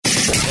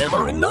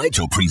Hammer and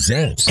Nigel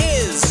presents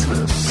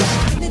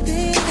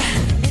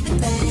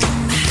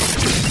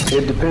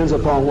It depends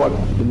upon what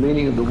the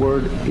meaning of the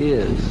word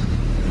is.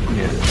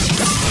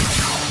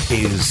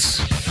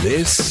 Is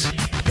this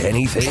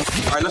anything?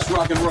 All right, let's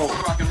rock and roll.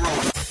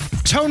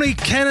 Tony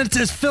Kennett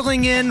is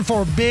filling in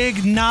for Big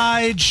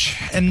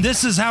Nige, and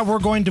this is how we're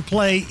going to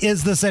play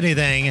Is This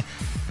Anything?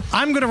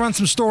 I'm going to run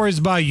some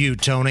stories by you,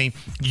 Tony.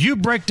 You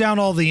break down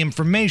all the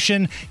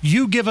information.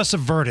 You give us a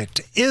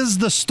verdict. Is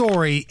the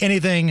story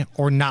anything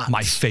or not?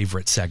 My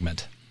favorite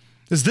segment.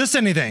 Is this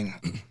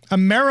anything? A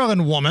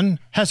Maryland woman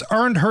has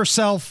earned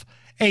herself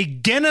a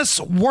Guinness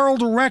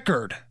World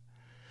Record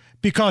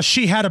because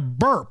she had a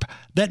burp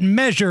that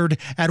measured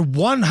at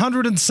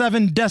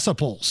 107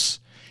 decibels.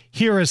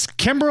 Here is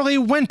Kimberly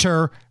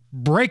Winter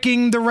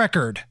breaking the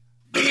record.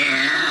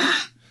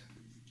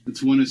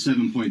 It's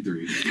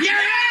 107.3.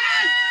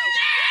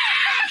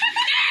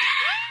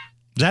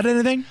 Is that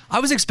anything? I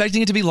was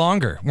expecting it to be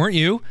longer, weren't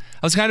you?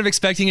 I was kind of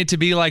expecting it to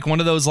be like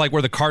one of those like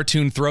where the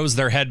cartoon throws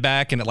their head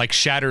back and it like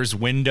shatters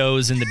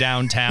windows in the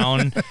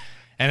downtown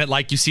and it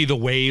like you see the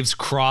waves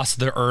cross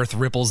the earth,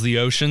 ripples the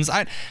oceans.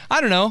 I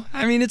don't know.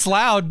 I mean, it's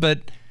loud, but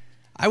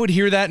I would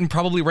hear that and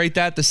probably rate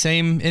that the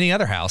same any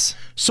other house.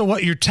 So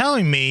what you're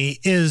telling me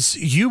is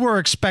you were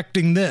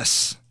expecting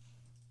this.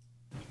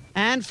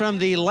 And from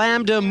the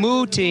Lambda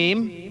Mu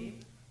team,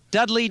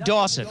 Dudley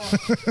Dawson.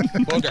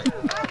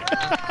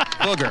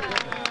 Booger.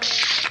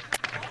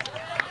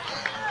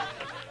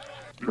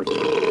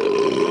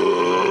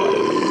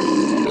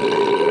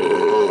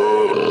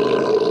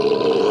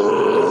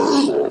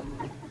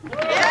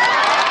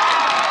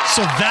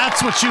 So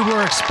that's what you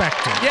were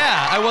expecting.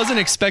 Yeah, I wasn't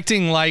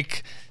expecting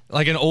like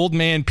an old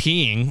man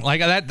peeing.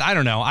 Like that, I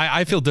don't know.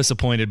 I feel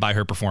disappointed by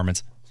her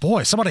performance.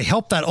 Boy, somebody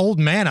help that old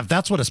man if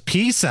that's what his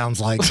pee sounds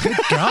like. Good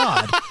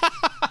God.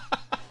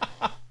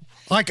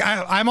 Like,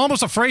 I'm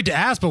almost afraid to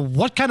ask, but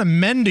what kind of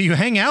men do you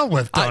hang out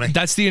with, Tony?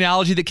 That's the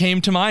analogy that came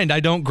to mind. I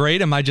don't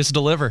grade them, I just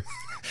deliver.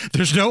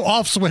 There's no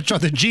off switch on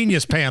the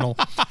Genius panel.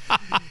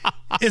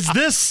 Is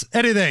this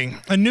anything?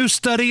 A new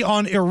study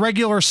on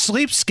irregular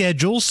sleep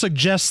schedules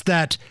suggests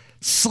that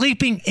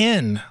sleeping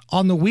in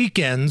on the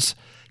weekends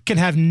can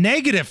have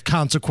negative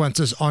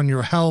consequences on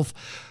your health,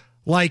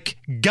 like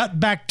gut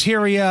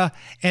bacteria,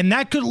 and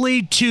that could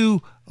lead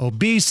to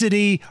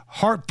obesity,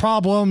 heart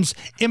problems,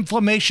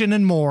 inflammation,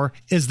 and more.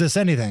 Is this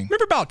anything?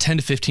 Remember about 10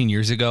 to 15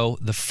 years ago,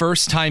 the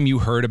first time you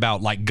heard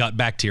about like gut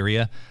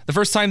bacteria, the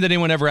first time that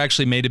anyone ever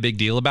actually made a big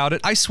deal about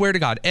it? I swear to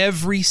God,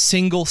 every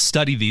single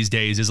study these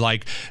days is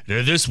like,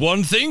 this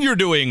one thing you're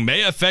doing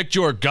may affect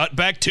your gut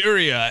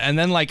bacteria. And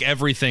then like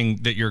everything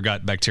that your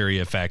gut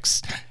bacteria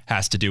affects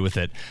has to do with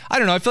it. I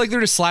don't know. I feel like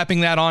they're just slapping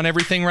that on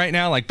everything right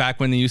now. Like back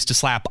when they used to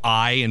slap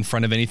I in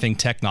front of anything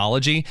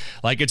technology,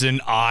 like it's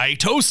an I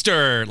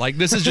toaster. Like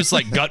this is just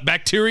like gut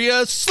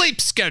bacteria sleep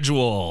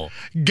schedule.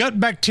 Gut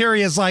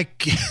bacteria is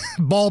like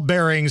ball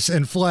bearings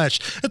in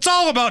flesh. It's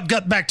all about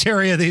gut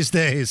bacteria these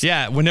days.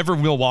 Yeah. Whenever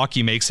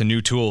Milwaukee makes a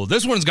new tool,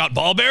 this one's got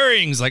ball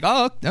bearings. Like,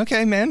 oh,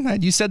 okay,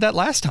 man. You said that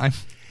last time.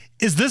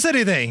 Is this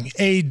anything?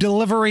 A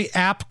delivery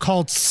app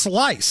called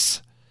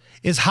Slice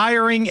is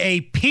hiring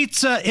a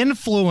pizza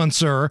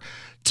influencer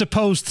to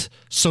post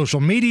social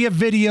media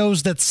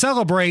videos that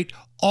celebrate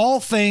all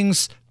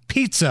things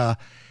pizza.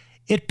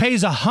 It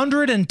pays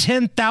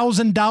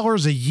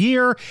 $110,000 a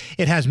year.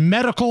 It has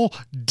medical,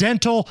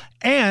 dental,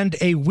 and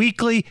a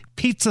weekly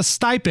pizza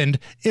stipend.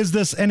 Is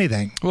this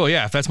anything? Well,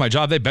 yeah, if that's my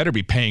job, they better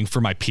be paying for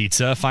my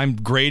pizza if I'm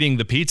grading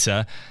the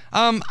pizza.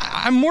 I'm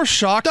more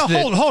shocked that...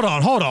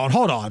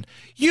 Hold on.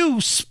 You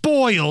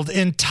spoiled,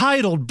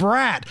 entitled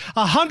brat.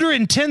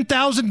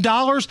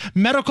 $110,000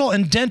 medical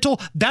and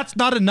dental, that's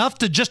not enough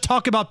to just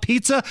talk about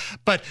pizza?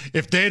 But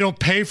if they don't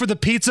pay for the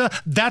pizza,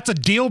 that's a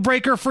deal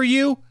breaker for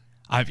you?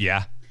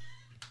 Yeah.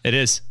 It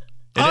is.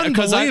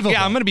 Unbelievable.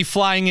 I'm going to be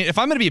flying in. If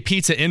I'm going to be a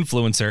pizza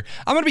influencer,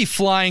 I'm going to be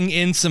flying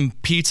in some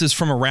pizzas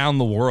from around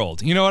the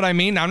world. You know what I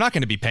mean? I'm not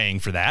going to be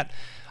paying for that.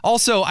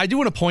 Also, I do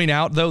want to point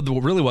out, though,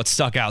 really what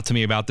stuck out to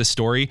me about this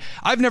story.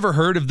 I've never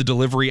heard of the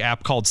delivery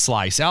app called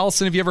Slice.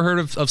 Allison, have you ever heard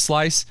of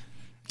Slice?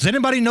 Does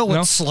anybody know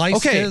what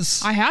Slice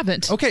is? I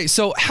haven't. Okay,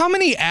 so how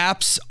many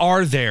apps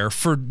are there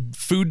for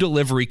food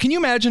delivery? Can you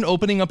imagine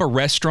opening up a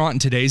restaurant in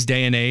today's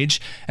day and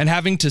age and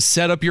having to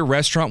set up your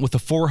restaurant with the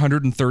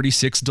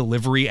 436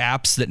 delivery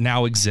apps that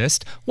now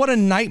exist? What a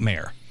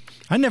nightmare.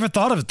 I never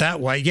thought of it that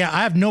way. Yeah,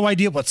 I have no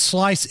idea what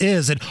Slice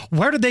is. And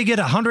where did they get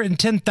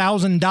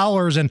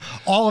 $110,000 and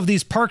all of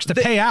these perks to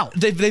pay out?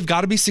 They've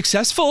got to be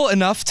successful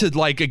enough to,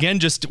 like, again,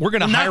 we're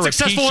going to hire a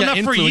pizza influencer. Not successful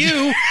enough for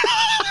you.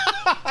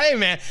 Hey,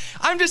 man,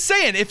 I'm just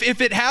saying, if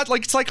it had,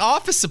 like, it's like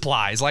office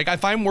supplies. Like,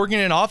 if I'm working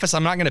in an office,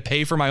 I'm not going to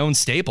pay for my own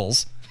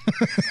staples.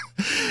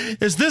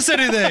 Is this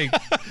anything?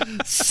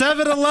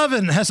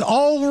 7-Eleven has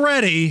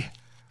already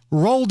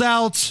rolled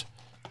out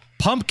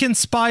pumpkin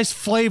spice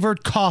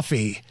flavored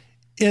coffee.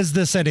 Is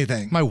this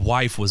anything? My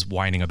wife was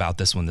whining about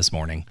this one this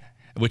morning.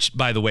 which,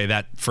 by the way,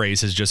 that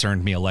phrase has just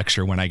earned me a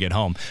lecture when I get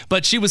home.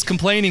 But she was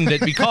complaining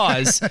that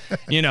because,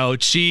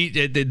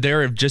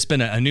 there have just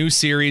been a new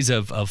series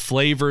of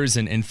flavors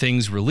and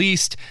things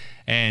released,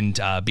 and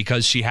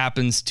because she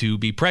happens to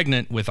be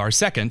pregnant with our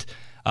second,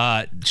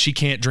 she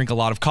can't drink a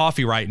lot of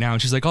coffee right now.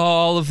 And she's like,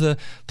 all of the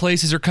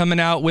places are coming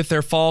out with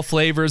their fall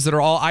flavors that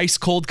are all ice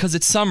cold because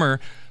it's summer,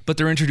 but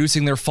they're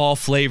introducing their fall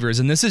flavors.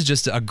 And this is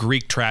just a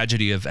Greek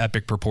tragedy of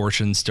epic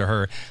proportions to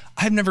her.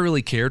 I've never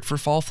really cared for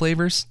fall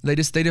flavors. They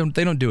don't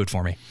do it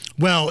for me.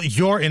 Well,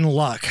 you're in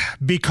luck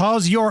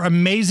because your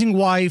amazing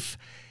wife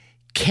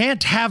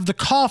can't have the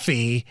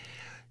coffee.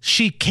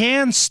 She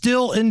can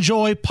still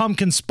enjoy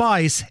pumpkin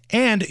spice,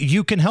 and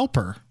you can help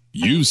her.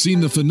 You've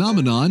seen the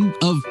phenomenon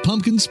of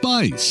pumpkin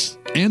spice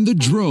and the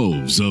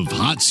droves of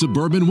hot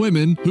suburban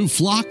women who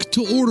flock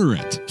to order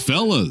it.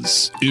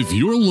 Fellas, if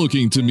you're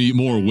looking to meet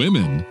more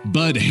women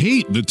but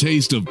hate the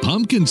taste of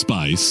pumpkin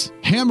spice,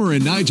 Hammer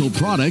and Nigel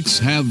products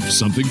have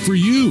something for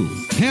you.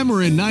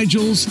 Hammer and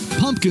Nigel's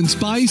Pumpkin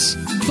Spice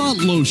Butt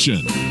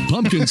Lotion.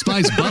 Pumpkin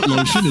Spice Butt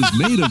Lotion is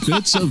made of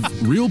bits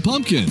of real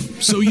pumpkin,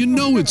 so you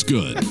know it's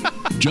good.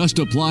 Just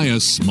apply a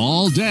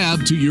small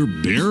dab to your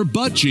bare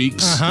butt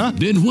cheeks,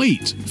 then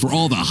wait for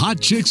all the hot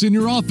chicks in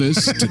your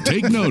office to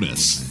take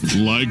notice.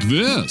 Like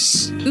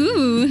this.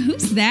 Ooh,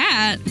 who's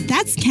that?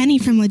 That's Kenny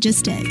from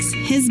Logistics.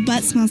 His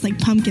butt smells like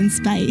pumpkin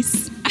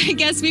spice. I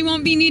guess we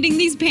won't be needing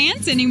these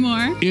pants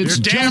anymore. It's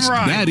just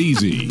that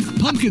easy.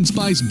 Pumpkin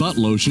Spice Butt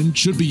Lotion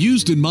should be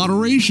used in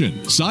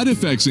moderation. Side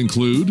effects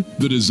include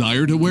the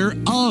desire to wear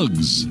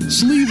Uggs,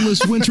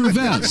 sleeveless winter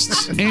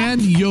vests,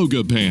 and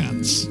yoga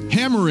pants.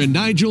 Hammer and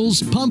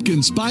Nigel's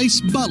Pumpkin Spice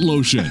Butt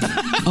Lotion.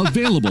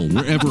 Available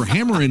wherever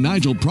Hammer and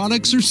Nigel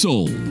products are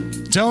sold.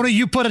 Tony,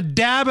 you put a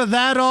dab of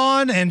that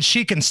on, and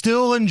she can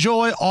still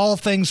enjoy all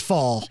things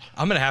fall.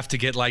 I'm going to have to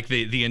get like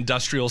the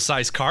industrial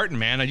size carton,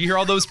 man. You hear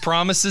all those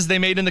promises they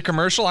made in the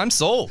commercial? I'm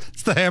sold.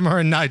 It's the Hammer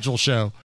and Nigel Show.